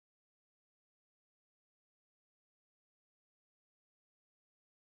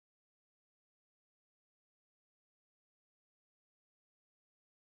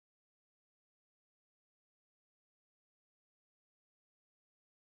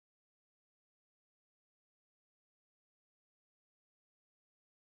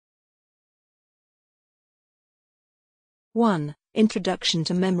1. Introduction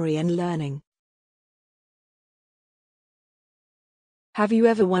to memory and learning. Have you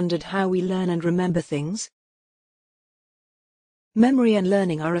ever wondered how we learn and remember things? Memory and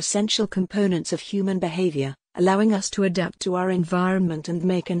learning are essential components of human behavior, allowing us to adapt to our environment and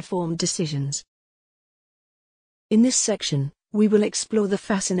make informed decisions. In this section, we will explore the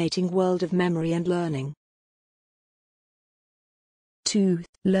fascinating world of memory and learning. 2.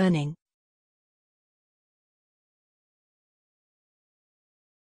 Learning.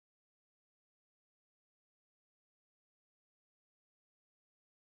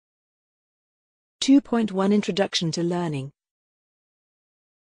 Introduction to learning.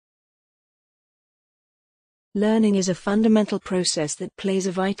 Learning is a fundamental process that plays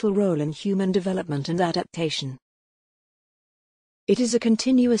a vital role in human development and adaptation. It is a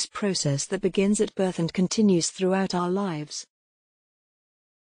continuous process that begins at birth and continues throughout our lives.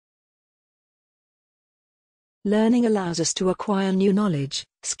 Learning allows us to acquire new knowledge,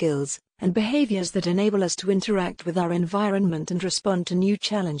 skills, and behaviors that enable us to interact with our environment and respond to new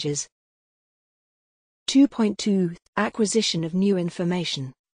challenges. 2.2 Acquisition of new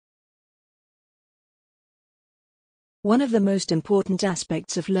information. One of the most important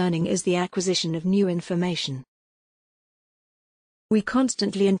aspects of learning is the acquisition of new information. We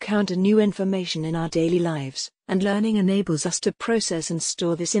constantly encounter new information in our daily lives, and learning enables us to process and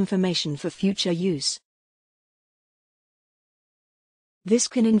store this information for future use. This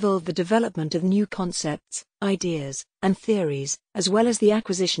can involve the development of new concepts, ideas, and theories, as well as the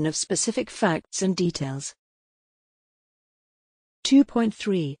acquisition of specific facts and details.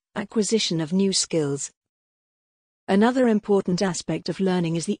 2.3 Acquisition of new skills. Another important aspect of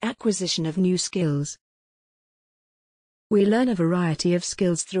learning is the acquisition of new skills. We learn a variety of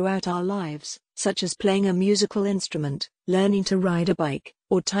skills throughout our lives, such as playing a musical instrument, learning to ride a bike,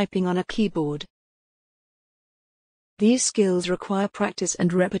 or typing on a keyboard. These skills require practice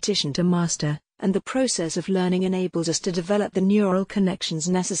and repetition to master, and the process of learning enables us to develop the neural connections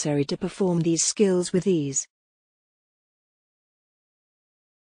necessary to perform these skills with ease.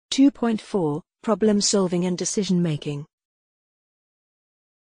 2.4 Problem solving and decision making.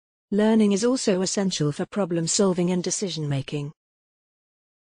 Learning is also essential for problem solving and decision making.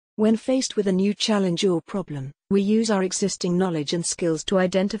 When faced with a new challenge or problem, we use our existing knowledge and skills to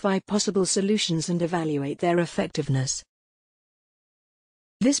identify possible solutions and evaluate their effectiveness.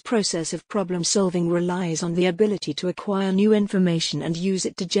 This process of problem solving relies on the ability to acquire new information and use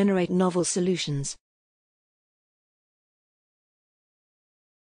it to generate novel solutions.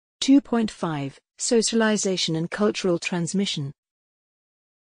 2.5 Socialization and cultural transmission.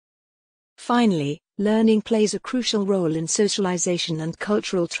 Finally, learning plays a crucial role in socialization and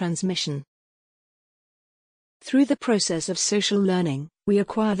cultural transmission. Through the process of social learning, we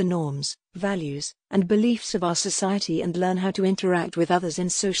acquire the norms, values, and beliefs of our society and learn how to interact with others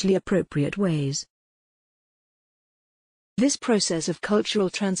in socially appropriate ways. This process of cultural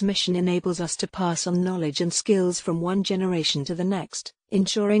transmission enables us to pass on knowledge and skills from one generation to the next,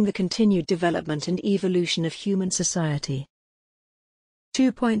 ensuring the continued development and evolution of human society.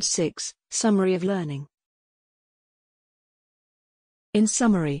 2.6 Summary of learning. In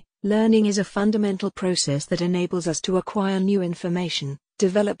summary, learning is a fundamental process that enables us to acquire new information,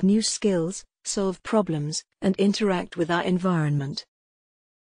 develop new skills, solve problems, and interact with our environment.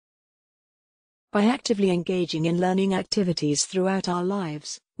 By actively engaging in learning activities throughout our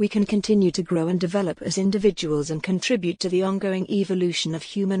lives, we can continue to grow and develop as individuals and contribute to the ongoing evolution of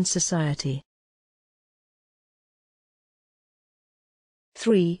human society.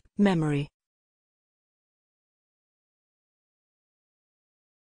 3. Memory.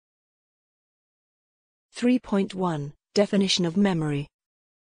 Definition of memory.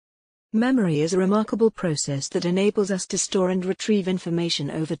 Memory is a remarkable process that enables us to store and retrieve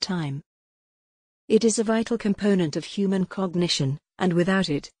information over time. It is a vital component of human cognition, and without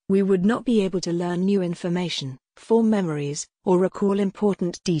it, we would not be able to learn new information, form memories, or recall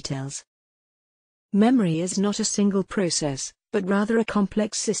important details. Memory is not a single process, but rather a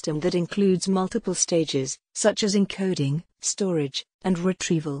complex system that includes multiple stages, such as encoding, storage, and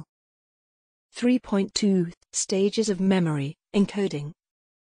retrieval. 3.2 Stages of memory, encoding.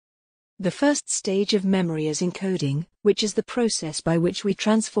 The first stage of memory is encoding, which is the process by which we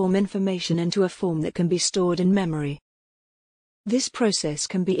transform information into a form that can be stored in memory. This process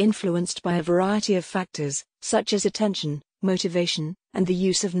can be influenced by a variety of factors, such as attention, motivation, and the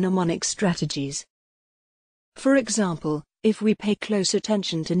use of mnemonic strategies. For example, if we pay close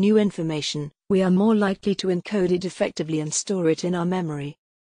attention to new information, we are more likely to encode it effectively and store it in our memory.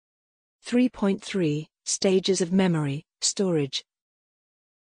 3.3 Stages of memory, storage.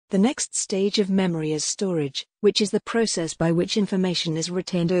 The next stage of memory is storage, which is the process by which information is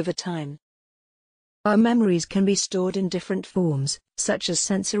retained over time. Our memories can be stored in different forms, such as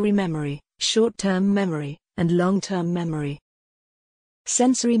sensory memory, short-term memory, and long-term memory.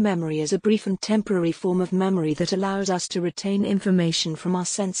 Sensory memory is a brief and temporary form of memory that allows us to retain information from our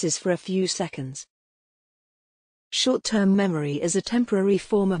senses for a few seconds. Short-term memory is a temporary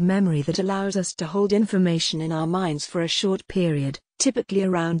form of memory that allows us to hold information in our minds for a short period, typically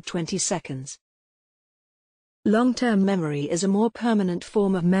around 20 seconds. Long-term memory is a more permanent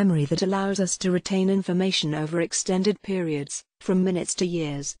form of memory that allows us to retain information over extended periods, from minutes to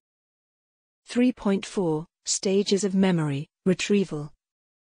years. 3.4 Stages of memory, retrieval.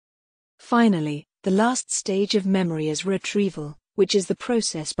 Finally, the last stage of memory is retrieval, which is the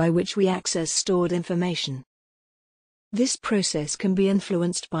process by which we access stored information. This process can be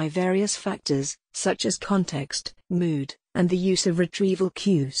influenced by various factors, such as context, mood, and the use of retrieval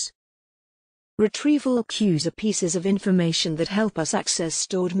cues. Retrieval cues are pieces of information that help us access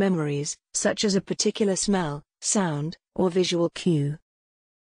stored memories, such as a particular smell, sound, or visual cue.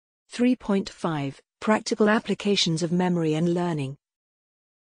 3.5 Practical applications of memory and learning.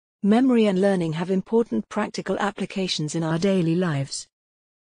 Memory and learning have important practical applications in our daily lives.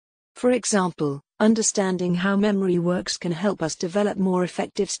 For example, understanding how memory works can help us develop more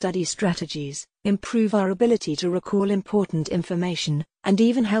effective study strategies, improve our ability to recall important information, and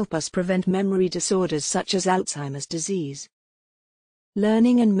even help us prevent memory disorders such as Alzheimer's disease.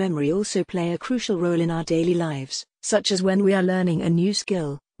 Learning and memory also play a crucial role in our daily lives, such as when we are learning a new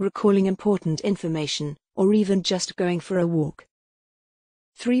skill, recalling important information, or even just going for a walk.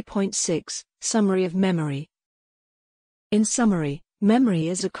 3.6 Summary of memory. In summary, memory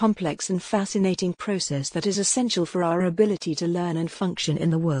is a complex and fascinating process that is essential for our ability to learn and function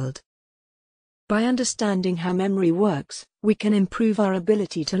in the world. By understanding how memory works, we can improve our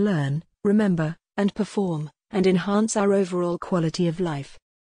ability to learn, remember, and perform, and enhance our overall quality of life.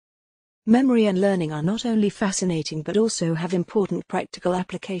 Memory and learning are not only fascinating but also have important practical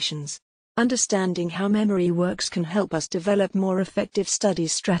applications. Understanding how memory works can help us develop more effective study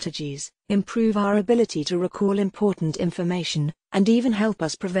strategies, improve our ability to recall important information, and even help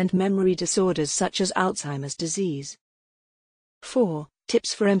us prevent memory disorders such as Alzheimer's disease. 4.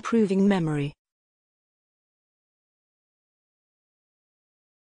 Tips for improving memory.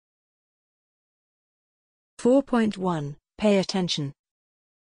 Pay attention.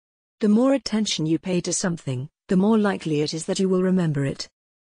 The more attention you pay to something, the more likely it is that you will remember it.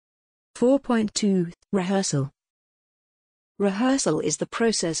 4.2 Rehearsal. Rehearsal is the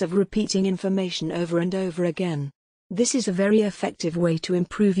process of repeating information over and over again. This is a very effective way to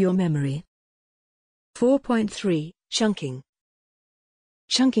improve your memory. 4.3 Chunking.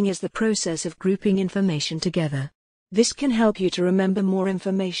 Chunking is the process of grouping information together. This can help you to remember more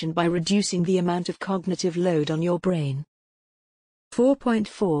information by reducing the amount of cognitive load on your brain.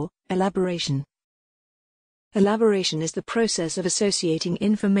 4.4 Elaboration. Elaboration is the process of associating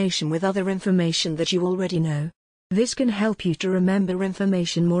information with other information that you already know. This can help you to remember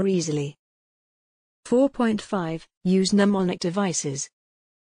information more easily. 4.5 Use mnemonic devices.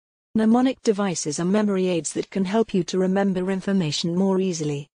 Mnemonic devices are memory aids that can help you to remember information more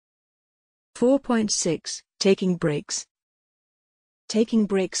easily. 4.6 Taking breaks. Taking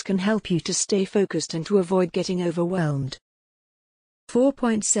breaks can help you to stay focused and to avoid getting overwhelmed.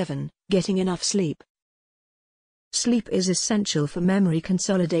 4.7 Getting enough sleep. Sleep is essential for memory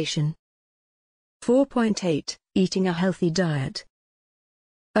consolidation. 4.8 Eating a healthy diet.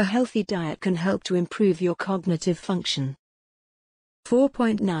 A healthy diet can help to improve your cognitive function.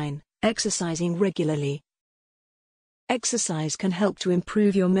 4.9 Exercising regularly. Exercise can help to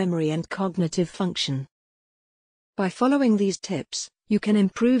improve your memory and cognitive function. By following these tips, you can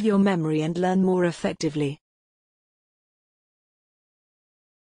improve your memory and learn more effectively.